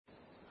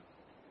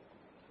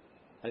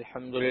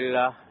الحمد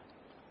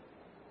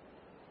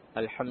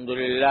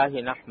لله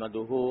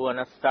نحمده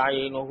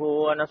ونستعينه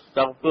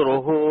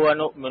ونستغفره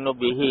ونؤمن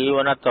به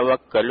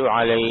ونتوكل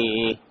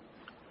عليه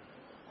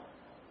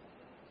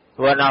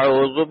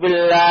ونعوذ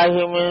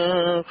بالله من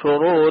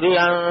شرور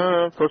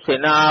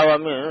أنفسنا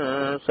ومن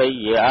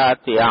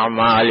سيئات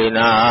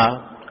أعمالنا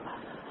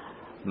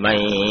من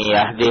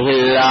يهده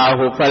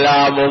الله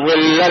فلا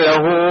مضل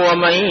له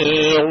ومن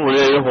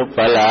يضلله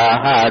فلا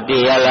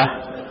هادي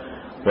له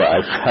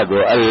وأشهد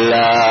أن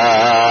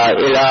لا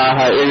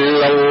إله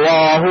إلا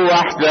الله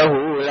وحده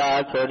لا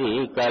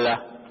شريك له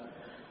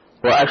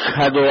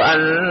وأشهد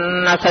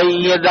أن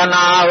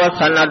سيدنا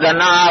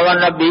وسندنا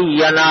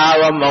ونبينا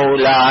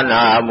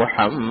ومولانا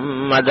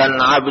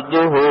محمدا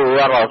عبده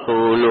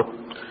ورسوله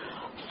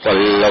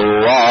صلى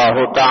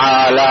الله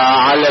تعالى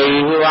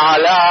عليه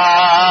وعلى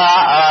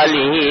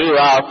آله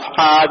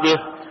وأصحابه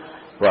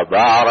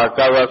وبارك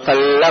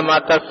وسلم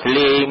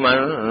تسليما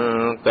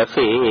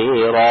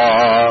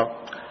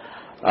كثيرا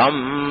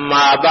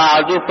أما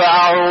بعد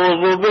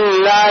فأعوذ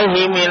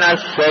بالله من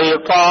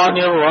الشيطان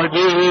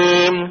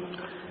الرجيم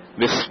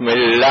بسم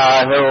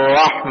الله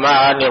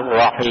الرحمن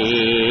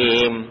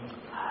الرحيم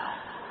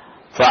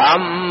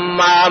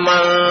فأما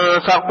من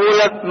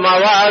ثقلت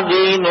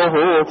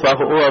موازينه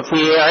فهو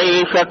في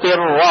عيشة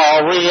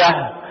راضية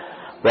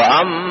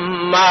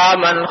وأما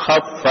من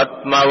خفت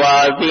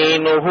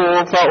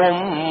موازينه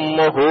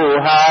فأمه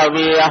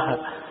هاوية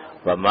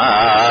وما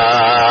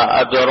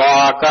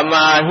أدراك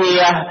ما هي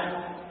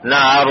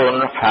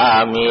نار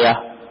حامية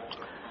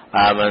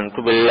آمنت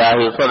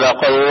بالله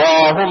صدق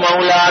الله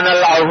مولانا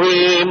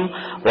العظيم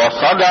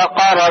وصدق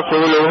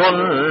رسوله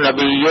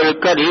النبي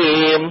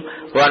الكريم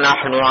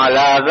ونحن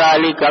على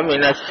ذلك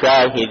من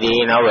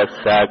الشاهدين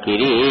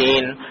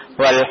والشاكرين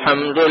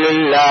والحمد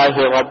لله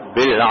رب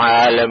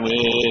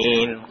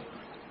العالمين.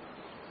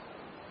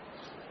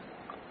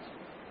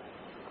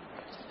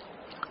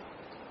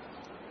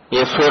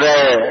 یہ سورہ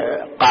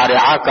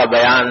قارعہ کا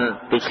بیان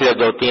پچھلے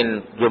 2-3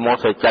 جمعوں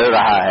سے چل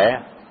رہا ہے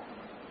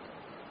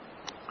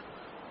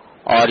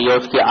اور یہ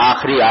اس کی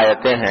آخری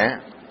آیتیں ہیں.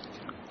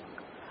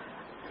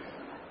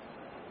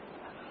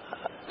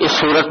 اس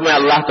صورت میں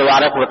اللہ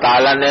تبارک و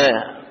تعالی نے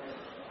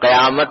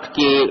قیامت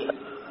کی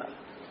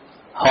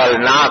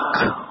ہولناک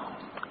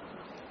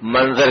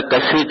منظر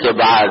کشی کے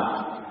بعد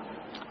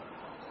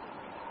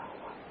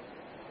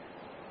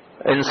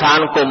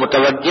انسان کو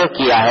متوجہ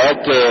کیا ہے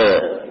کہ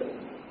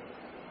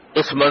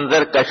اس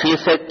منظر کشی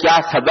سے کیا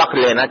سبق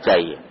لینا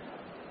چاہیے،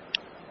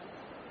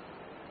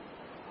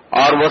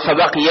 اور وہ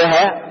سبق یہ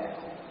ہے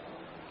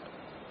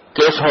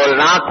کہ اس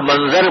ہولناک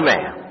منظر میں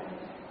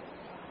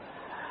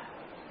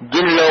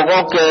جن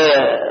لوگوں کے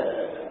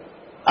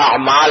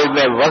اعمال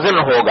میں وزن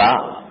ہوگا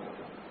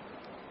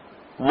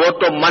وہ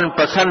تو من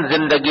پسند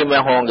زندگی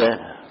میں ہوں گے،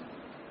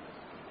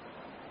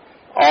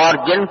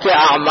 اور جن کے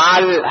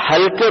اعمال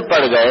ہلکے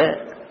پڑ گئے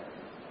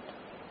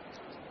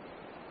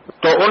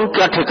تو ان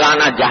کا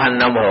ٹھکانہ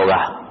جہنم ہوگا.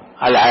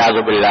 العیاذ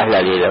باللہ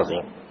العلی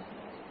العظیم.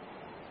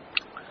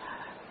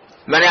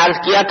 میں نے عرض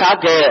کیا تھا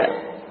کہ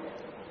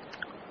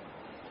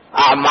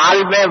اعمال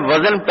میں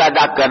وزن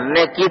پیدا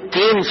کرنے کی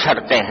 3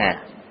 شرطیں ہیں.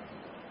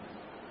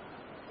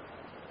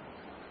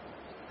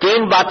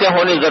 3 باتیں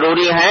ہونی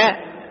ضروری ہیں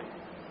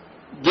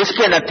جس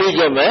کے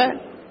نتیجے میں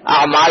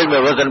اعمال میں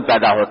وزن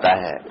پیدا ہوتا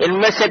ہے. ان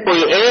میں سے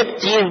کوئی ایک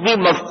چیز بھی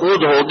مفقود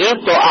ہوگی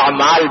تو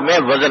اعمال میں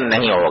وزن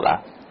نہیں ہوگا.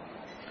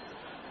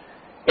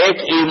 ایک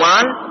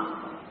ایمان،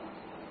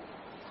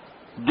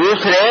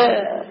 دوسرے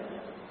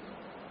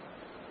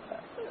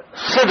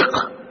صدق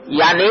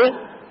یعنی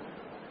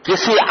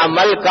کسی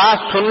عمل کا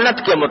سنت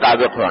کے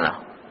مطابق ہونا.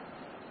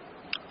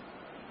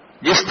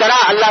 جس طرح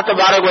اللہ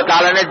تبارک و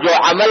تعالی نے جو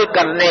عمل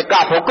کرنے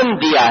کا حکم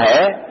دیا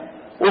ہے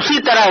اسی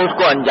طرح اس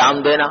کو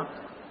انجام دینا.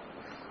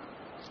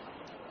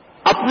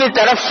 اپنی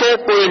طرف سے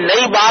کوئی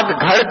نئی بات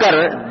گھڑ کر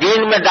دین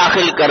میں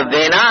داخل کر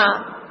دینا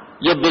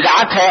یہ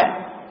بدعت ہے،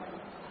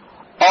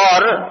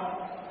 اور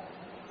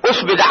اس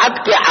بدعت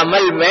کے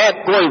عمل میں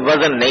کوئی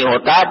وزن نہیں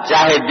ہوتا،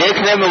 چاہے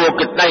دیکھنے میں وہ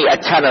کتنا ہی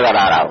اچھا نظر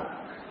آ رہا ہو.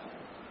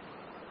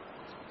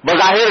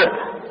 بظاہر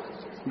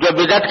جو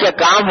بدعت کے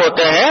کام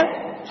ہوتے ہیں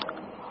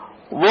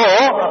وہ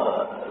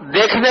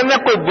دیکھنے میں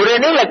کوئی برے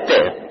نہیں لگتے،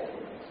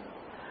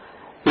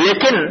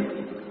 لیکن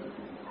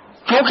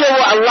کیونکہ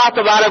وہ اللہ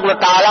تبارک و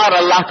تعالی اور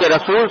اللہ کے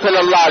رسول صلی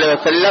اللہ علیہ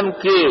وسلم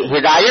کی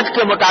ہدایت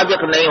کے مطابق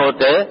نہیں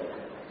ہوتے،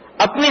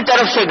 اپنی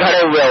طرف سے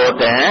گھڑے ہوئے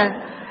ہوتے ہیں،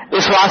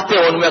 اس واسطے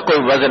ان میں کوئی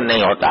وزن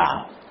نہیں ہوتا.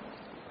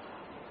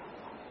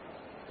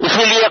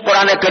 اسی لیے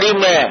قرآن کریم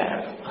میں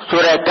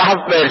سورہ کہف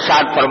میں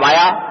ارشاد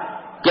فرمایا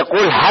کہ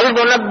قل هل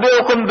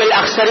ننبئكم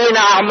بالاخسرین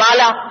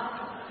اعمالا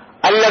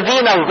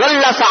الذین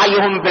ضل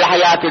سعیهم فی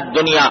الحیاۃ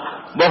الدنیا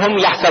وهم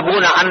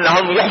یحسبون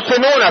انهم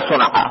یحسنون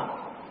صنعا.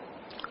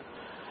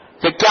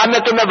 کہ کیا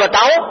میں تمہیں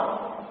بتاؤں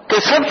کہ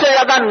سب سے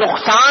زیادہ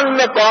نقصان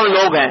میں کون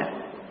لوگ ہیں؟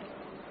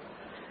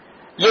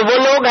 یہ وہ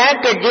لوگ ہیں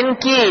کہ جن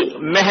کی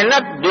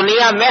محنت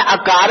دنیا میں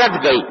اکارت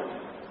گئی.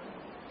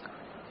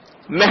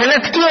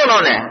 محنت کی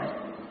انہوں نے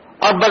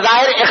اور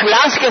بظاہر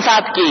اخلاص کے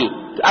ساتھ کی،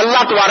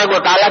 اللہ تبارک و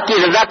تعالیٰ کی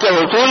رضا کے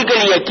حصول کے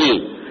لیے کی،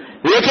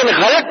 لیکن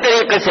غلط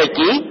طریقے سے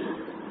کی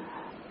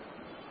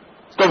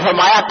تو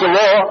فرمایا کہ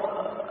وہ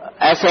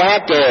ایسے ہیں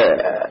کہ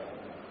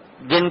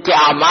جن کے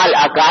اعمال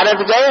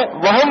اکارت گئے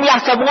وہم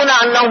یحسبون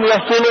انہم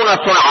یحسنون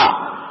صنعا،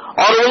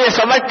 اور وہ یہ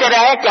سمجھتے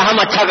رہے کہ ہم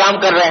اچھا کام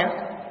کر رہے ہیں،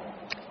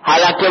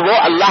 حالانکہ وہ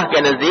اللہ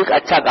کے نزدیک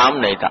اچھا کام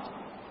نہیں تھا۔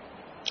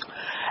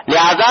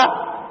 لہذا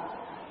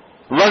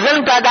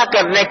وزن پیدا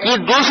کرنے کی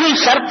دوسری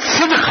شرط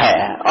صدق ہے،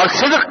 اور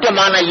صدق کے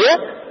معنی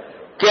یہ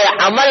کہ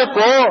عمل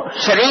کو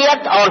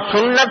شریعت اور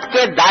سنت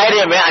کے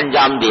دائرے میں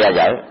انجام دیا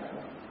جائے۔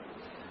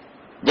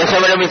 جیسے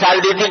میں نے مثال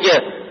دی تھی کہ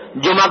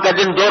جمعہ کا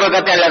دن 2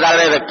 رکعتیں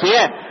لگانے رکھی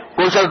ہیں،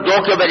 کوئی شخص 2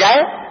 کے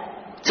بجائے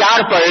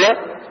 4 پڑھ لے،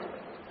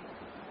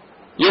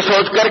 یہ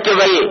سوچ کر کہ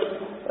بھائی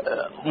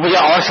مجھے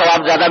اور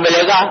ثواب زیادہ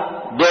ملے گا،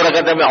 2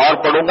 رکعتیں میں اور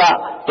پڑھوں گا،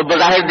 تو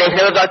بظاہر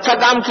دیکھنے میں تو اچھا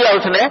کام کیا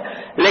اس نے،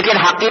 لیکن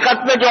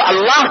حقیقت میں جو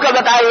اللہ کا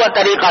بتایا ہوا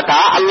طریقہ تھا،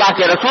 اللہ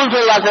کے رسول صلی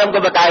اللہ علیہ وسلم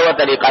کا بتایا ہوا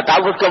طریقہ تھا،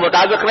 اس کے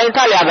مطابق نہیں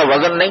تھا، لہذا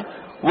وزن نہیں،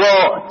 وہ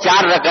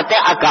 4 رکعتیں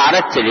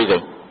اکارت چلی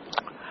گئی۔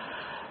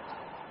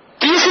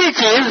 تیسری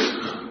چیز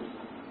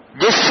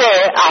جس سے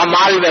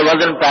اعمال میں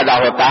وزن پیدا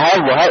ہوتا ہے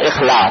وہ ہے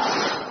اخلاص،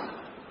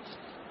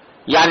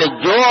 یعنی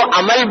جو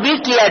عمل بھی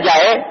کیا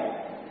جائے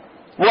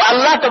وہ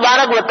اللہ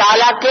تبارک و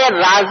تعالیٰ کے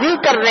راضی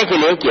کرنے کے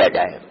لیے کیا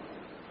جائے،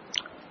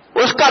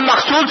 اس کا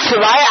مقصود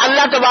سوائے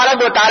اللہ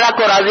تبارک و تعالیٰ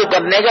کو راضی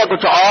کرنے کا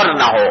کچھ اور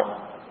نہ ہو۔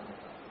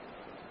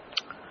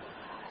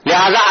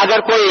 لہذا اگر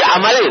کوئی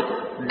عمل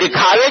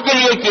دکھاوے کے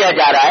لیے کیا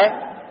جا رہا ہے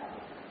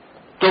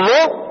تو وہ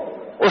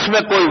اس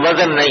میں کوئی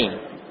وزن نہیں،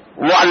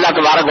 وہ اللہ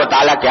تبارک و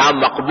تعالیٰ کے ہاں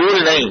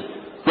مقبول نہیں،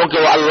 کیونکہ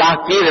وہ اللہ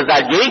کی رضا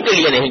جوئی کے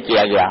لیے نہیں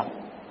کیا گیا۔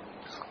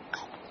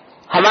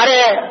 ہمارے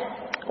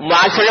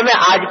معاشرے میں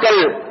آج کل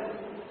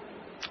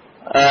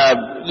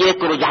یہ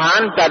ایک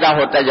رجحان پیدا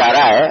ہوتا جا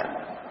رہا ہے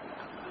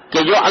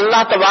کہ جو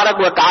اللہ تبارک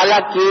و تعالیٰ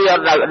کی اور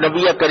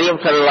نبی کریم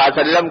صلی اللہ علیہ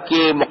وسلم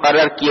کی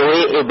مقرر کی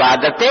ہوئی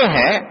عبادتیں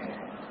ہیں،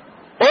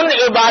 ان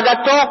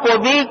عبادتوں کو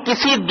بھی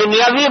کسی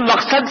دنیاوی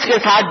مقصد کے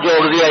ساتھ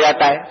جوڑ دیا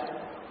جاتا ہے۔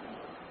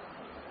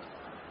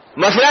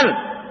 مثلا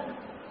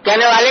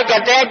کہنے والے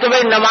کہتے ہیں کہ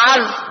بھئی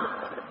نماز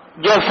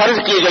جو فرض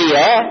کی گئی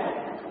ہے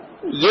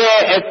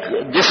یہ ایک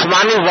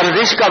جسمانی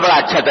ورزش کا بڑا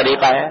اچھا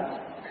طریقہ ہے،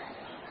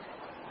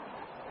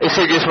 اس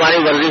سے جسمانی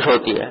ورزش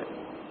ہوتی ہے،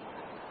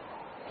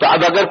 تو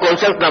اب اگر کوئی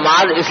شخص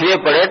نماز اس لیے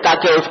پڑھے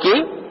تاکہ اس کی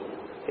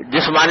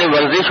جسمانی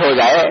ورزش ہو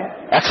جائے،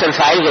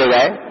 ایکسرسائز ہو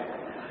جائے،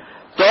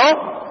 تو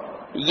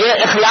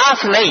یہ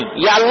اخلاص نہیں،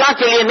 یہ اللہ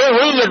کے لیے نہیں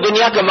ہوئی، یہ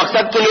دنیا کے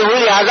مقصد کے لیے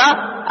ہوئی، لہذا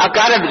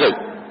اکارت گئی۔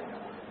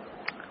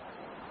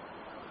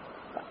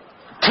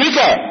 ٹھیک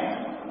ہے،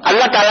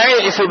 اللہ تعالیٰ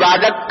نے اس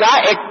عبادت کا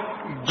ایک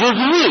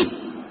جزوی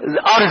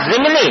اور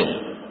ضمنی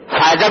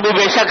فائدہ بھی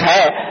بے شک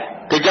ہے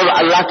کہ جب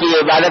اللہ کی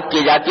عبادت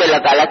کی جاتی ہے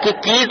اللہ تعالیٰ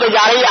کی تو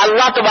جا رہی ہے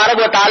اللہ تبارک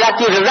و تعالیٰ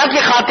کی رضا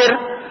کی خاطر،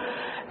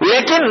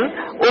 لیکن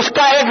اس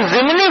کا ایک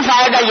ضمنی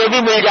فائدہ یہ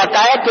بھی مل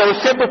جاتا ہے کہ اس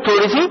سے کچھ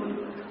تھوڑی سی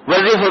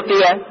ورزش ہوتی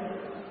ہے۔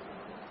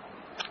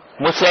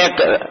 مجھ سے ایک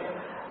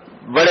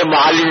بڑے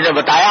معالج نے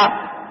بتایا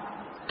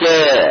کہ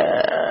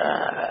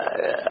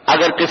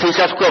اگر کسی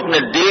شخص کو اپنے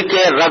دل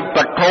کے رگ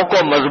پٹھوں کو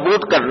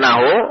مضبوط کرنا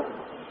ہو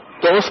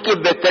تو اس کا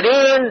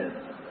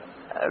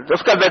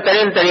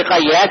بہترین طریقہ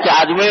یہ ہے کہ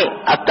آدمی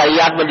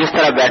اتحیات میں جس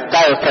طرح بیٹھتا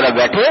ہے اس طرح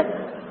بیٹھے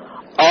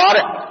اور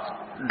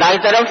دائیں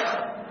طرف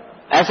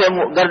ایسے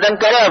گردن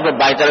کرے اور پھر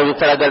بائیں طرف اس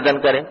طرح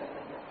گردن کرے،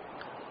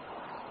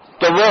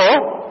 تو وہ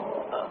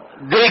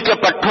دل کے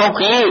پٹھوں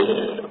کی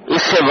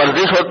اس سے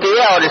ورزش ہوتی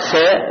ہے اور اس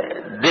سے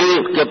دل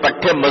کے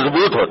پٹھے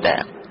مضبوط ہوتے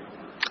ہیں۔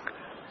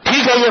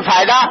 ٹھیک ہے، یہ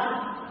فائدہ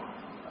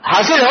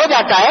حاصل ہو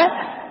جاتا ہے،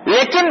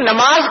 لیکن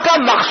نماز کا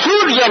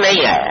مقصود یہ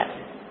نہیں ہے۔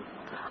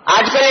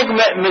 آج کل ایک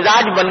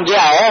مزاج بن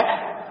گیا ہے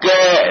کہ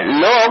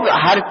لوگ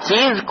ہر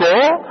چیز کو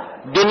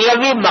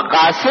دنیاوی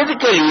مقاصد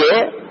کے لیے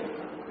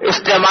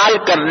استعمال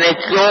کرنے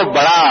کو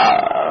بڑا،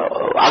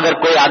 اگر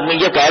کوئی آدمی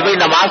یہ کہے بھائی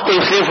نماز تو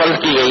اس لیے فرض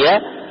کی گئی ہے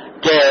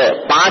کہ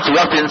 5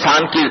 وقت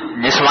انسان کی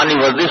جسمانی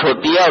ورزش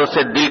ہوتی ہے اور اس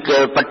سے دل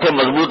کے پٹھے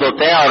مضبوط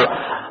ہوتے ہیں اور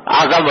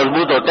اعضاء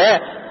مضبوط ہوتے ہیں،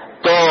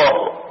 تو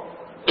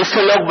اس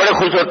سے لوگ بڑے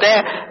خوش ہوتے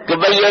ہیں کہ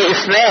بھئی یہ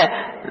اس نے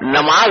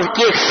نماز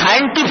کی ایک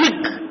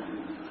سائنٹیفک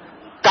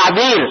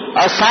تعبیر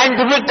اور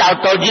سائنٹیفک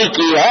توجیہ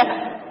کی ہے،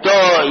 تو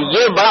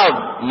یہ بڑا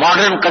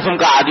ماڈرن قسم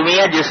کا آدمی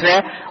ہے جس نے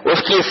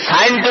اس کی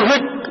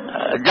سائنٹیفک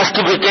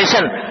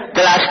جسٹیفیکیشن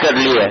تلاش کر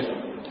لی ہے۔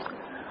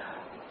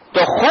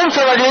 تو خوب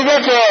سمجھ لیجیے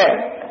کہ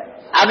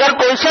اگر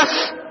کوئی شخص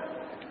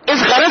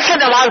اس غرض سے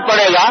نماز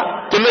پڑھے گا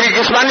کہ میری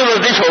جسمانی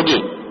ورزش ہوگی،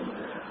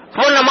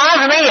 وہ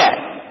نماز نہیں ہے،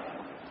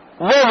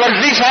 وہ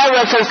ورزش ہے، وہ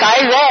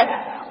ایکسرسائز ہے،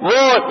 وہ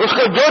اس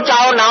کو جو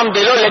چاہو نام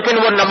دے لو، لیکن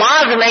وہ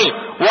نماز نہیں،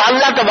 وہ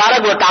اللہ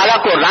تبارک و تعالیٰ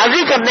کو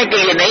راضی کرنے کے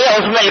لیے نہیں ہے،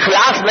 اس میں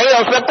اخلاص نہیں ہے،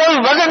 اس میں کوئی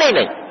وزن ہی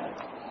نہیں۔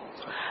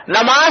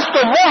 نماز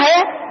تو وہ ہے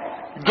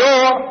جو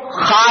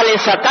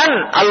خالصتاً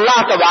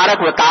اللہ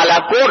تبارک و تعالیٰ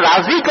کو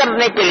راضی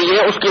کرنے کے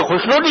لیے اس کی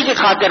خوشنودی کی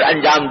خاطر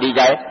انجام دی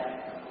جائے،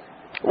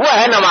 وہ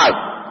ہے نماز،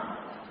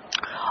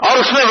 اور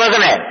اس میں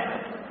وزن ہے۔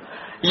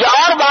 یہ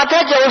اور بات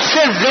ہے کہ اس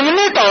سے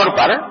ضمنی طور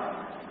پر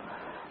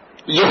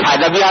یہ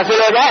فائدہ بھی حاصل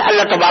ہو جائے،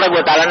 اللہ تبارک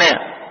و تعالیٰ نے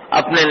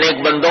اپنے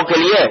نیک بندوں کے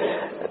لیے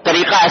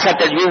طریقہ ایسا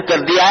تجویز کر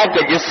دیا ہے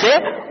کہ جس سے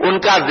ان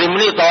کا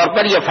ضمنی طور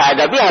پر یہ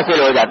فائدہ بھی حاصل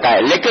ہو جاتا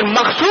ہے، لیکن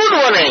مقصود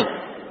وہ نہیں۔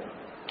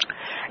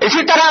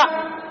 اسی طرح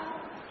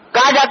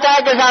کہا جاتا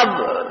ہے کہ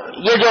صاحب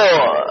یہ جو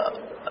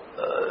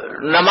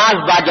نماز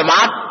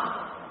باجماعت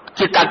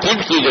کی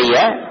تاکید کی گئی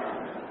ہے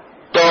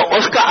تو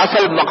اس کا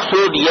اصل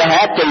مقصود یہ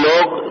ہے کہ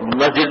لوگ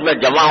مسجد میں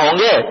جمع ہوں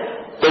گے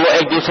تو وہ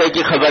ایک دوسرے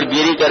کی خبر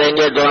گیری کریں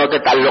گے، دونوں کے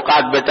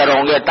تعلقات بہتر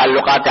ہوں گے،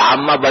 تعلقات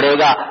عامہ بڑھے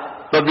گا،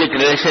 پبلک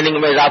ریلیشننگ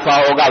میں اضافہ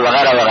ہوگا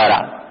وغیرہ وغیرہ۔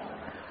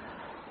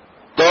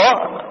 تو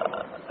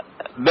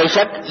بے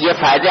شک یہ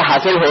فائدے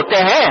حاصل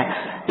ہوتے ہیں،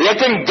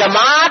 لیکن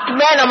جماعت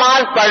میں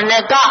نماز پڑھنے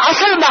کا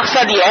اصل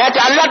مقصد یہ ہے کہ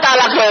اللہ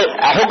تعالیٰ کے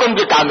حکم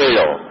کی تعمیل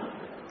ہو۔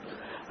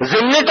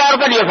 ضمنی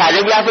طور پر یہ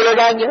فائدے بھی حاصل ہو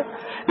جائیں گے،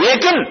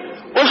 لیکن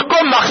اس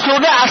کو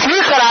مقصود اصلی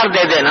قرار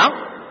دے دینا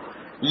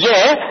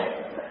یہ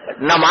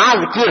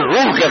نماز کی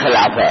روح کے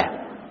خلاف ہے۔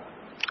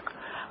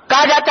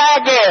 کہا جاتا ہے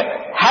کہ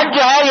حج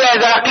جو ہے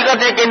یہ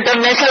حقیقت ایک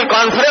انٹرنیشنل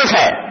کانفرنس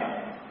ہے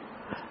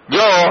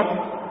جو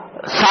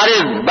سارے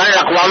بین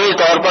الاقوامی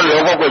طور پر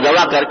لوگوں کو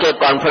جمع کر کے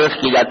کانفرنس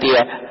کی جاتی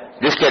ہے،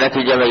 جس کے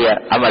نتیجے میں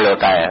یہ عمل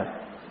ہوتا ہے۔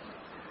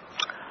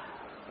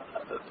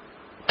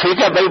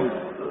 ٹھیک ہے بھائی،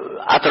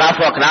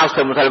 اطراف و اکناف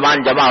سے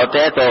مسلمان جمع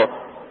ہوتے ہیں تو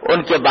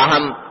ان کے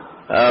باہم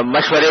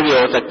مشورے بھی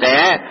ہو سکتے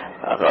ہیں،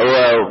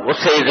 اس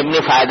سے ضمنی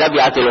فائدہ بھی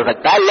حاصل ہو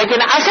سکتا ہے،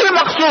 لیکن اصل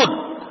مقصود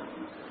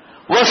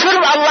وہ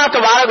صرف اللہ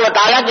تبارک و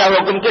تعالیٰ کے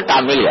حکم کی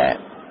تعمیل ہے۔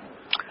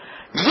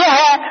 یہ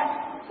ہے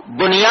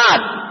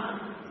بنیاد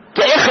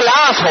کہ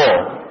اخلاص ہو،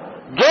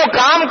 جو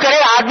کام کرے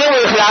آدمی وہ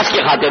اخلاص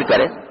کی خاطر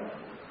کرے،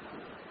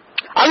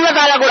 اللہ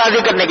تعالیٰ کو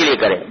راضی کرنے کے لیے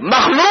کرے۔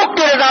 مخلوق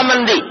کی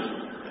رضامندی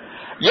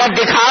یا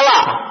دکھاوا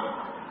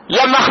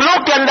یا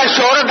مخلوق کے اندر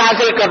شہرت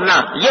حاصل کرنا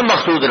یہ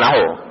مقصود نہ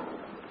ہو،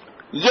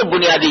 یہ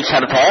بنیادی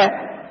شرط ہے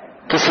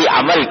کسی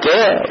عمل کے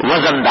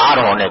وزندار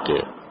ہونے کے۔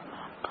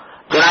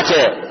 چنانچہ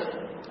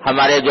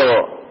ہمارے جو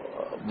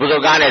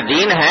بزرگان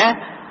دین ہیں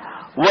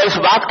وہ اس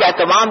بات کا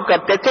اہتمام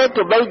کرتے تھے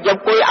کہ بھئی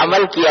جب کوئی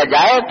عمل کیا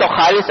جائے تو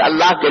خالص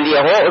اللہ کے لیے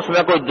ہو، اس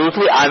میں کوئی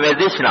دوسری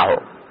آمیزش نہ ہو۔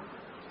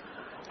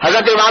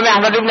 حضرت امام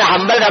احمد بن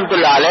حنبل رحمۃ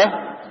اللہ علیہ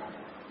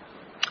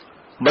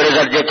بڑے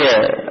درجے کے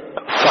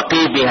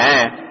فقیہ بھی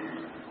ہیں،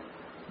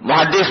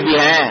 محدث بھی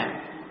ہیں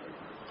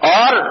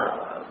اور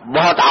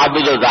بہت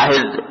عابد و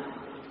زاہد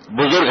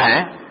بزرگ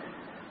ہیں۔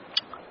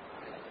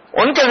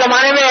 ان کے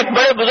زمانے میں ایک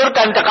بڑے بزرگ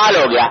کا انتقال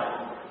ہو گیا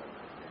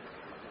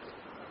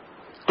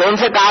تو ان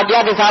سے کہا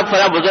گیا کہ صاحب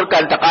فلاں بزرگ کا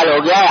انتقال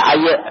ہو گیا ہے،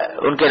 آئیے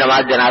ان کے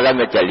نماز جنازہ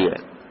میں چلیے۔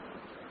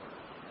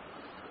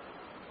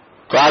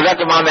 تو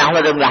حضرت امام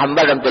احمد بن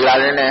حنبل رحمۃ اللہ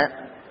علیہ نے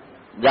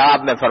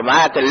جواب میں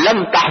فرمایا کہ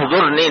لم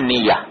تحضرنی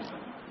نیہ،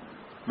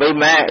 بھئی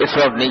میں اس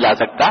وقت نہیں جا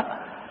سکتا۔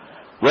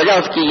 وجہ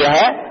اس کی یہ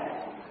ہے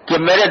کہ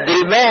میرے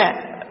دل میں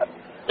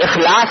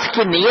اخلاص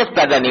کی نیت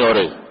پیدا نہیں ہو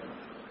رہی،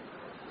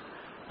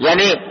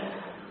 یعنی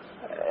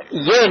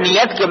یہ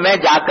نیت کہ میں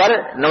جا کر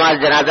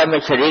نماز جنازہ میں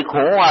شریک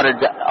ہوں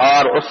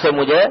اور اس سے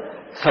مجھے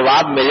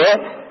ثواب ملے،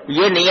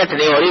 یہ نیت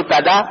نہیں ہو رہی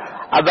پیدا۔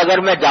 اب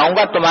اگر میں جاؤں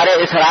گا تمہارے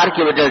اصرار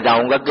کی وجہ سے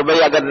جاؤں گا کہ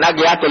بھئی اگر نہ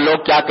گیا تو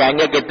لوگ کیا کہیں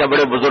گے کہ اتنے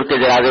بڑے بزرگ کے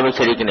جنازے میں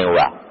شریک نہیں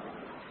ہوا،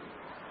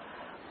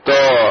 تو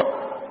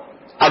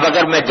اب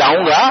اگر میں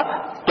جاؤں گا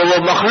تو وہ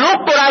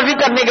مخلوق کو راضی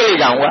کرنے کے لیے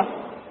جاؤں گا،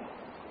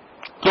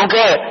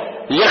 کیونکہ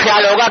یہ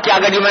خیال ہوگا کہ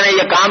اگر میں نے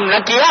یہ کام نہ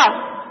کیا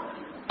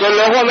تو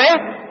لوگوں میں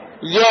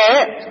یہ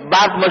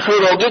بات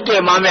مشہور ہوگی کہ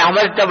امام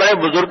احمد اتنے بڑے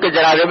بزرگ کے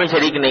جنازے میں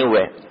شریک نہیں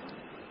ہوئے،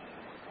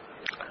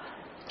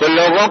 تو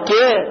لوگوں کے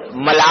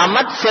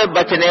ملامت سے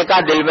بچنے کا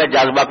دل میں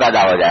جذبہ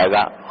پیدا ہو جائے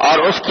گا اور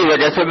اس کی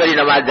وجہ سے میری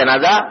نماز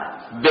جنازہ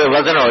بے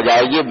وزن ہو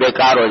جائے گی،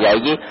 بیکار ہو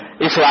جائے گی،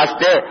 اس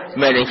واسطے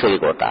میں نہیں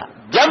شریک ہوتا۔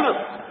 جب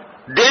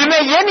دل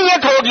میں یہ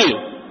نیت ہوگی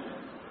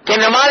کہ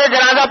نماز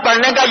جنازہ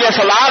پڑھنے کا یہ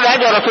ثواب ہے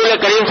جو رسول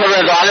کریم صلی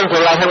اللہ علیہ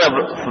وسلم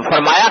نے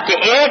فرمایا کہ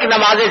ایک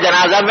نماز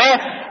جنازہ میں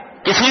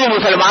کسی بھی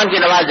مسلمان کی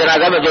نماز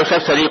جنازہ میں جو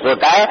شخص شریک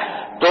ہوتا ہے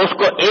تو اس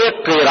کو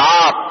ایک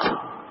قیراط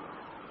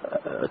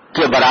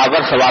کے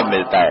برابر ثواب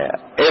ملتا ہے،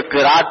 ایک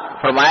قیراط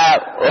فرمایا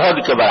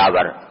احد کے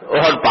برابر،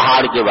 احد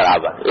پہاڑ کے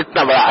برابر،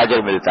 اتنا بڑا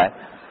اجر ملتا ہے۔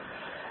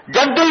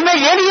 جب دل میں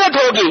یہ نیت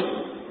ہوگی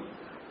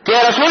کہ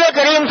رسول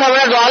کریم صلی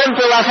اللہ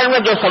علیہ وسلم نے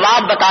جو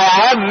ثواب بتایا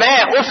ہے میں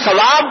اس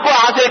ثواب کو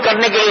حاصل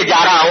کرنے کے لیے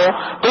جا رہا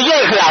ہوں، تو یہ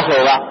اخلاص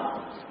ہوگا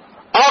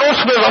اور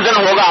اس میں وزن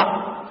ہوگا،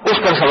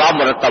 اس پر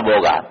ثواب مرتب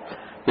ہوگا۔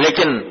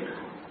 لیکن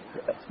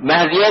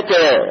محض یہ کہ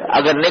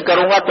اگر نہیں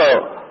کروں گا تو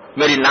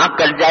میری ناک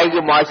کٹ جائے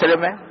گی معاشرے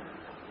میں،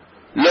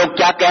 لوگ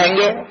کیا کہیں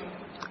گے،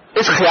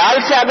 اس خیال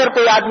سے اگر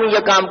کوئی آدمی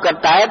یہ کام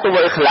کرتا ہے تو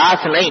وہ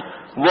اخلاص نہیں،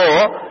 وہ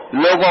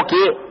لوگوں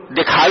کی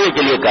دکھاوے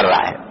کے لیے کر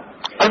رہا ہے۔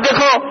 اب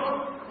دیکھو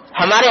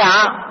ہمارے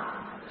ہاں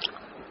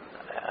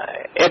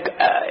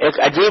ایک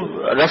عجیب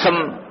رسم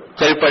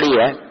چل پڑی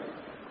ہے۔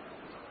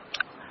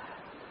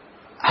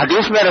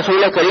 حدیث میں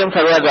رسول کریم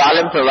صلی اللہ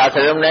علیہ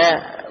وسلم نے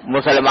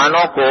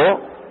مسلمانوں کو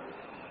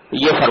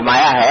یہ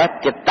فرمایا ہے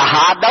کہ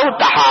تہادو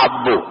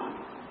تحابو،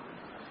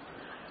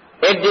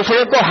 ایک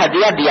دوسرے کو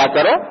ہدیہ دیا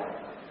کرو،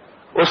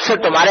 اس سے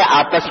تمہارے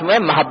آپس میں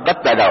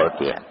محبت پیدا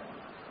ہوتی ہے۔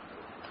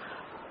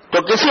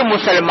 تو کسی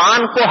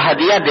مسلمان کو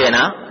ہدیہ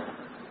دینا،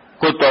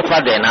 کوئی تحفہ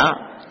دینا،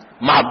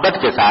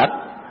 محبت کے ساتھ،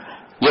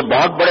 یہ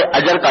بہت بڑے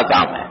اجر کا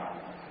کام ہے۔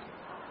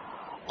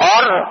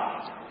 اور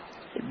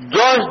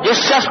جس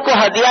شخص کو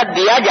ہدیہ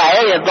دیا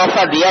جائے یا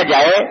تحفہ دیا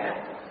جائے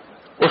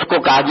اس کو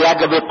کہا گیا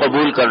کہ بھئی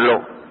قبول کر لو،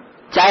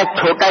 چاہے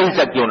چھوٹا ہی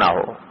سا کیوں نہ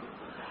ہو۔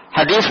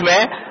 حدیث میں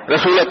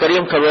رسول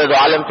کریم صلی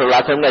اللہ علیہ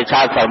وسلم نے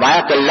ارشاد فرمایا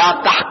کہ لا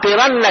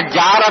تحقرن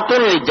جارۃ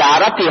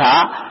لجارتها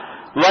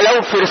ولو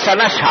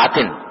فرسن شاۃ،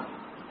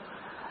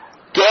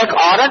 کہ ایک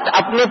عورت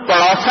اپنی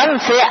پڑوسن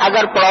سے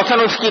اگر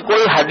پڑوسن اس کی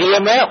کوئی ہدیے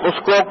میں اس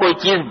کو کوئی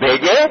چیز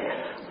بھیجے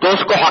تو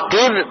اس کو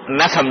حقیر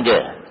نہ سمجھے،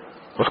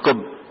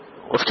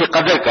 اس کی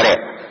قدر کرے،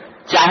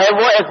 چاہے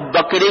وہ ایک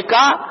بکری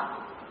کا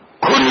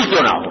کھر ہی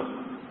کیوں نہ ہو۔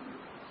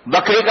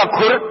 بکری کا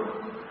کھر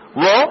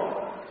وہ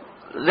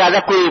زیادہ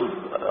کوئی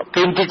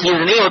قیمتی چیز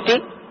نہیں ہوتی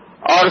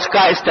اور اس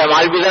کا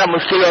استعمال بھی ذرا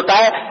مشکل ہوتا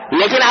ہے،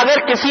 لیکن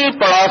اگر کسی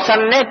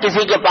پڑوسن نے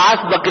کسی کے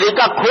پاس بکری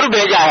کا کھر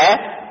بھیجا ہے،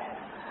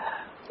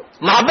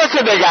 محبت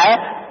سے بھیجا ہے،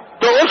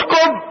 تو اس کو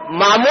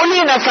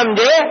معمولی نہ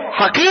سمجھے،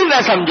 حقیر نہ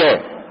سمجھے،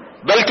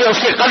 بلکہ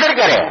اس کی قدر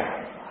کرے۔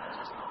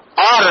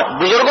 اور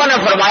بزرگوں نے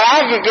فرمایا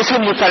ہے کہ کسی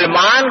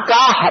مسلمان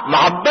کا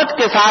محبت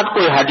کے ساتھ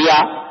کوئی ہدیہ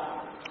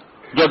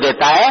جو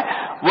دیتا ہے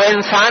وہ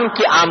انسان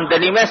کی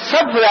آمدنی میں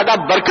سب سے زیادہ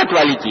برکت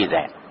والی چیز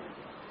ہے۔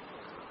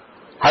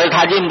 حضرت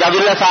حاجی امداد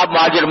اللہ صاحب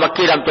مہاجر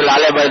مکی رحمۃ اللہ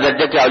علیہ بڑے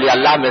درجے کے اولیاء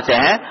اللہ میں سے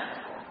ہیں،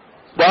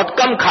 بہت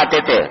کم کھاتے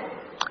تھے،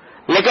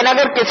 لیکن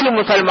اگر کسی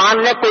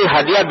مسلمان نے کوئی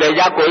ہدیہ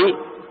بھیجا کوئی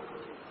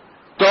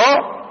تو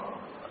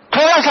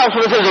تھوڑا سا اس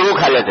میں سے ضرور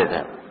کھا لیتے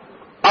تھے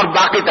اور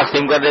باقی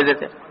تقسیم کر دیتے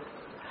تھے،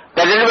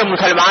 کہتے تھے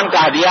مسلمان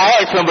کا ہدیہ ہے،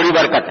 اس میں بڑی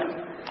برکت ہے،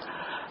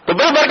 تو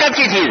بڑی برکت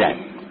کی چیز ہے۔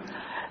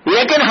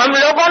 لیکن ہم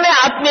لوگوں نے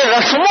اپنی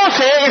رسموں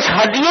سے اس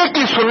ہدیے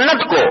کی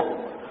سنت کو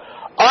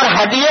اور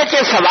ہدیے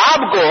کے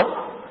ثواب کو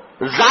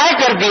ضائع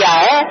کر دیا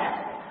ہے،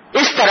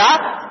 اس طرح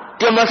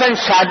کہ مثلا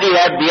شادی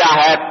ہے، بیاہ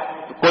ہے،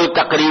 کوئی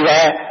تقریب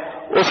ہے،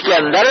 اس کے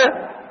اندر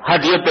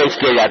ہدیے پیش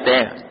کیے جاتے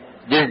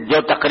ہیں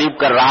جو تقریب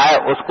کر رہا ہے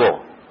اس کو،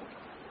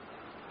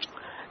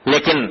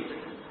 لیکن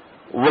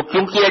وہ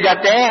کیوں کیے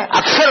جاتے ہیں؟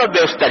 اکثر و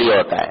بیشتر یہ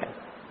ہوتا ہے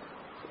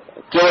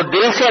کہ وہ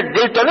دل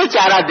تو نہیں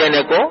چاہ رہا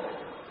دینے کو،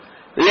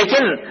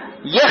 لیکن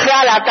یہ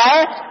خیال آتا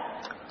ہے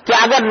کہ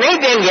اگر نہیں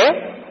دیں گے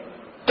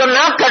تو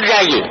ناک کٹ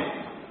جائے گی،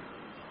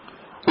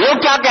 لوگ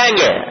کیا کہیں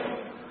گے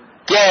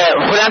کہ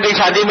فلاں کی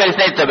شادی میں اس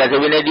نے اتنے پیسے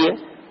بھی نہیں دیے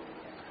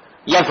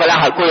یا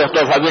فلاں کوئی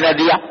تحفہ بھی نہ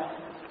دیا۔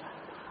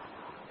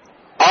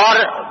 اور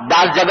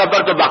بعض جگہ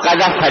پر تو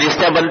باقاعدہ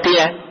فہرستیں بنتی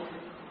ہیں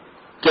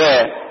کہ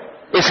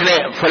اس نے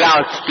فلاں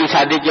کی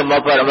شادی کے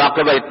موقع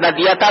پر اتنا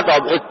دیا تھا، تو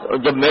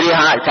اب جب میری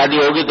ہاں شادی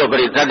ہوگی تو پھر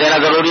اتنا دینا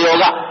ضروری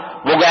ہوگا۔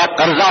 وہ گیا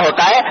قرضہ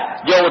ہوتا ہے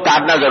جو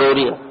اتارنا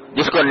ضروری ہے،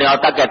 جس کو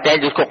نیوتا کہتے ہیں،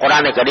 جس کو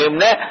قرآن کریم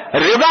نے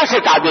ربا سے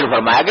تعبیر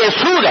فرمایا کہ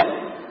سود ہے،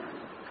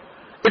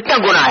 اتنا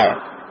گناہ ہے۔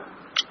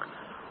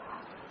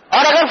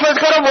 اور اگر فرض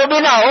کرو وہ بھی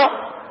نہ ہو،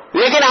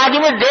 لیکن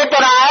آدمی دے تو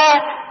رہا ہے،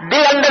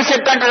 دل اندر سے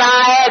کٹ رہا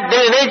ہے،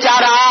 دل نہیں چاہ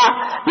رہا،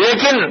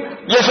 لیکن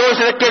یہ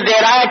سوچ رکھ کے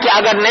دے رہا ہے کہ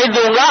اگر نہیں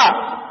دوں گا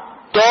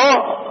تو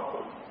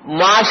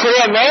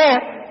معاشرے میں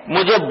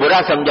مجھے برا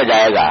سمجھا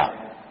جائے گا،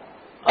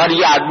 اور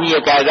یہ آدمی یہ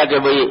کہے گا کہ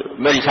بھئی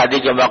میری شادی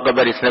کے موقع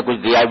پر اس نے کچھ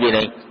دیا بھی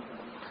نہیں،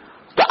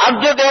 تو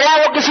اب جو دے رہا ہے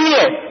وہ کس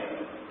لیے؟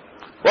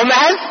 وہ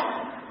محض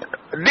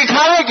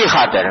دکھاوے کی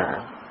خاطر ہے۔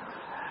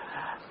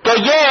 تو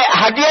یہ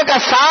ہدیے کا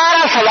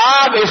سارا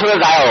ثواب اس میں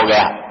ضائع ہو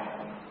گیا،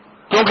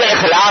 کیونکہ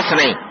اخلاص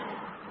نہیں۔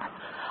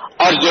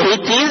 اور یہی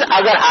چیز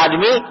اگر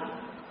آدمی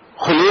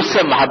خلوص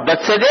سے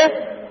محبت سے دے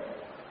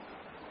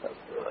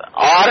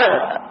اور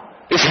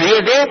اس لیے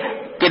دے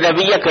کہ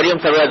نبی کریم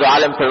صلی اللہ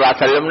علیہ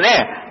وسلم نے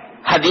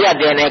ہدیہ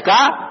دینے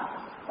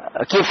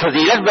کی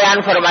فضیلت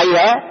بیان فرمائی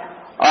ہے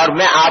اور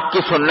میں آپ کی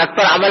سنت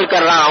پر عمل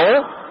کر رہا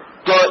ہوں،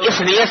 تو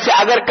اس نیت سے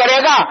اگر کرے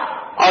گا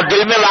اور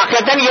دل میں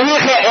واقعتاً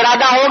یہی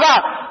ارادہ ہوگا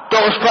تو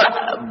اس پر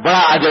بڑا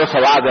اجر و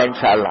ثواب ہے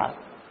انشاءاللہ۔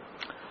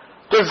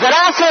 تو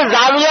ذرا سے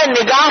زاویہ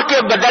نگاہ کے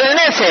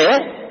بدلنے سے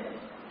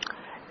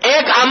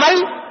ایک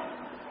عمل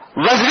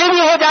وزنی بھی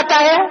ہو جاتا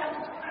ہے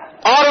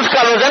اور اس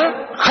کا وزن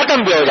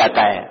ختم بھی ہو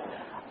جاتا ہے۔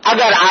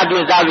 اگر آدمی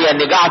زاویہ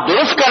نگاہ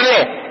درست کر لے،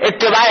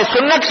 اتباع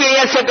سنت کی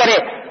نیت سے کرے،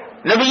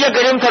 نبی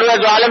کریم صلی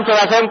اللہ علیہ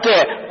وسلم کے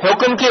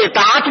حکم کی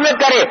اطاعت میں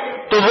کرے،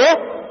 تو وہ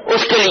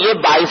اس کے لیے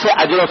باعث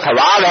اجر و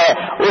ثواب ہے،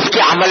 اس کے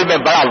عمل میں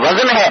بڑا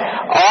وزن ہے۔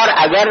 اور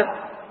اگر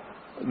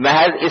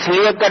محض اس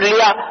لیے کر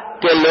لیا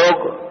کہ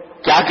لوگ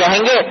کیا کہیں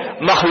گے،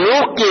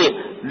 مخلوق کی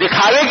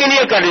دکھاوے کے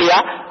لیے کر لیا،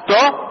 تو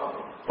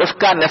اس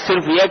کا نہ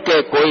صرف یہ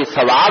کہ کوئی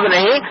ثواب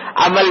نہیں،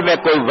 عمل میں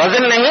کوئی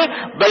وزن نہیں،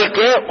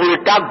 بلکہ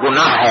الٹا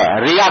گناہ ہے،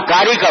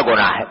 ریاکاری کا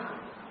گناہ ہے۔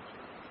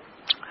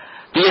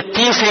 تو یہ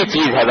تیسری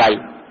چیز ہے بھائی۔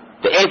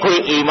 تو ایک ہوئی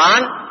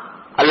ایمان،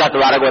 اللہ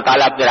تبارک و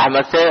تعالیٰ اپنی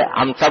رحمت سے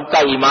ہم سب کا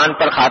ایمان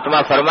پر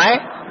خاتمہ فرمائے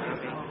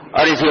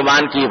اور اس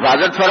ایمان کی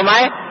حفاظت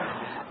فرمائے۔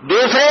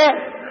 دوسرے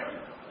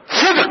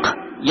صدق،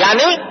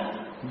 یعنی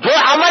جو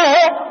عمل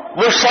ہو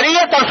وہ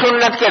شریعت اور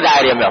سنت کے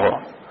دائرے میں ہو،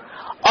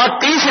 اور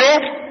تیسرے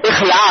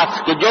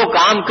اخلاص، کہ جو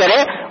کام کرے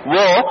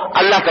وہ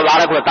اللہ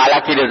تبارک و تعالیٰ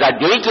کی رضا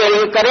جوئی کے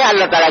لیے کرے،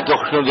 اللہ تعالیٰ کی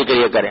خوشنودی کے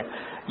لیے کرے۔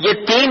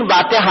 یہ تین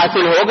باتیں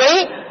حاصل ہو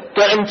گئی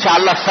تو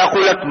انشاءاللہ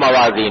ثقلت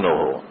موازین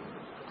ہو۔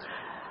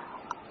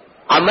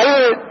 عمل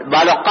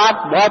بعض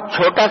اوقات بہت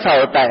چھوٹا سا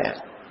ہوتا ہے،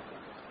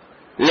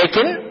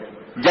 لیکن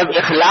جب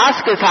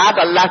اخلاص کے ساتھ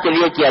اللہ کے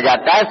لیے کیا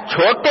جاتا ہے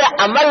چھوٹے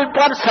عمل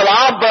پر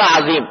ثواب بڑا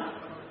عظیم۔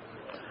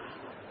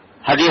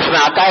 حدیث میں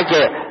آتا ہے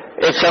کہ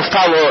ایک شخص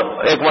تھا، وہ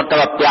ایک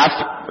مرتبہ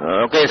پیاس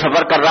کے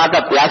سفر کر رہا تھا،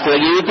 پیاس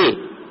لگی ہوئی تھی،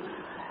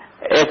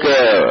 ایک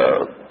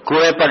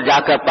کنویں پر جا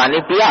کر پانی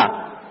پیا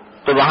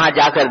تو وہاں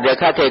جا کر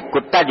دیکھا کہ ایک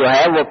کتا جو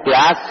ہے وہ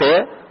پیاس سے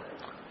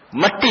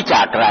مٹی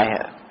چاٹ رہا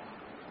ہے،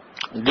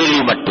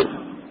 گیلی مٹی۔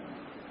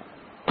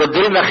 تو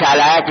دل میں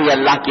خیال آیا کہ یہ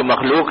اللہ کی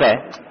مخلوق ہے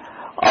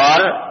اور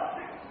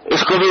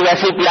اس کو بھی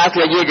ویسی پیاس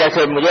لگی ہے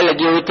جیسے مجھے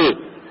لگی ہوئی تھی،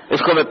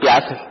 اس کو میں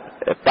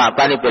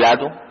پانی پلا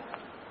دوں۔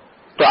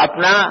 تو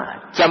اپنا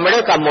چمڑے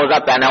کا موزہ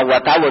پہنا ہوا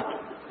تھا، وہ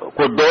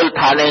کوئی ڈول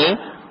تھا نہیں،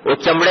 وہ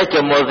چمڑے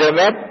کے موزے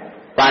میں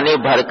پانی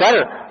بھر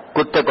کر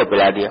کتے کو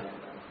پلا دیا۔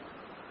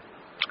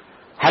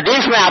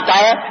 حدیث میں آتا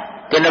ہے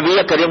کہ نبی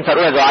کریم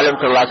صلی اللہ علیہ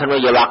وسلم نے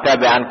یہ واقعہ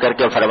بیان کر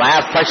کے فرمایا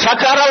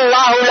فشکر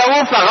اللہ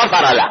لہ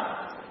فغفر لہ،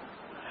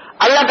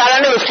 اللہ تعالیٰ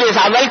نے اس کے اس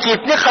عمل کی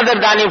اتنی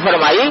قدردانی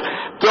فرمائی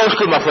کہ اس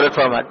کی مغفرت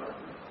فرما دی۔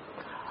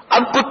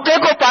 اب کتے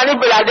کو پانی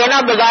پلا دینا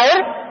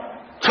بظاہر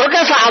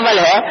چھوٹا سا عمل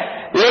ہے،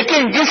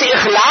 لیکن جس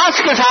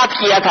اخلاص کے ساتھ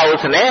کیا تھا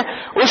اس نے،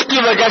 اس کی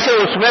وجہ سے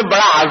اس میں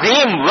بڑا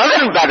عظیم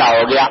وزن پیدا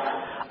ہو گیا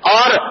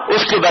اور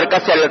اس کی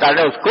برکت سے اللہ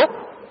تعالیٰ نے اس کو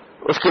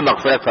اس کی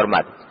مغفرت فرما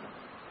دی۔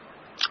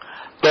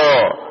 تو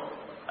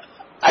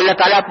اللہ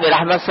تعالیٰ اپنی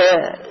رحمت سے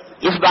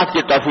اس بات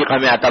کی توفیق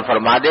ہمیں عطا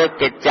فرما دے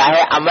کہ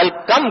چاہے عمل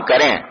کم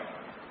کریں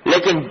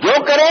لیکن جو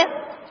کریں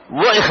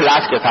وہ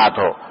اخلاص کے ساتھ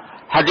ہو۔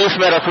 حدیث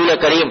میں رسول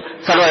کریم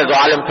صلی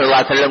اللہ علیہ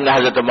وسلم نے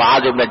حضرت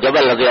معاذ بن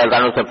جبل رضی اللہ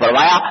عنہ سے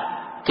فرمایا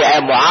کہ اے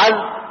معاذ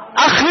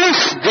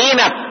اخلص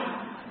دینک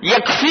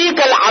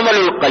یکفیک العمل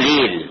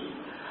القلیل،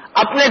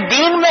 اپنے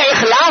دین میں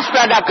اخلاص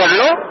پیدا کر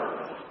لو،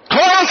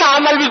 تھوڑا سا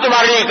عمل بھی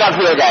تمہارے لیے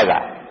کافی ہو جائے گا،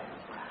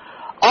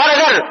 اور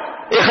اگر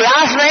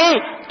اخلاص نہیں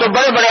تو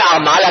بڑے بڑے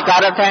اعمال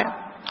اکارت ہیں۔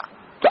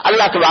 تو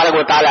اللہ تبارک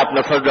و تعالیٰ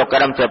اپنے فضل و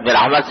کرم سے اپنی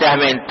رحمت سے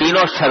ہمیں ان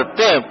تینوں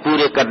شرطیں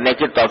پورے کرنے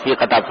کی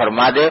توفیق عطا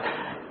فرما دے،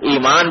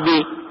 ایمان بھی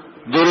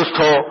درست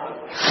ہو،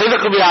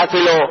 صدق بھی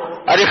حاصل ہو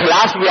اور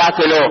اخلاص بھی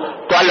حاصل ہو،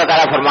 تو اللہ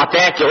تعالیٰ فرماتے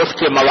ہیں کہ اس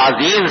کے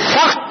موازین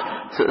سخت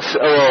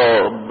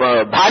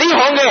بھاری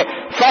ہوں گے،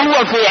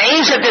 فَهُوَ فِي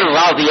عِيشَةٍ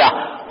رَاضِيَةٍ،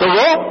 تو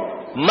وہ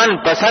من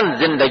پسند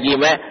زندگی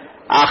میں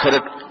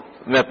آخرت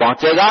میں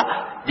پہنچے گا،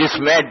 جس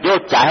میں جو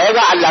چاہے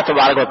گا اللہ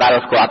تبارک و تعالیٰ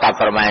اس کو عطا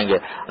فرمائیں گے۔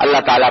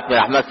 اللہ تعالیٰ اپنی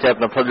رحمت سے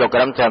اپنے فضل و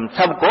کرم سے ہم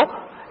سب کو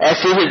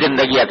ایسی ہی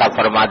زندگی عطا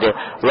فرما دے۔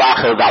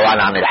 وآخر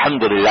دعوانا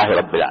الحمدللہ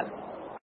رب العالمین۔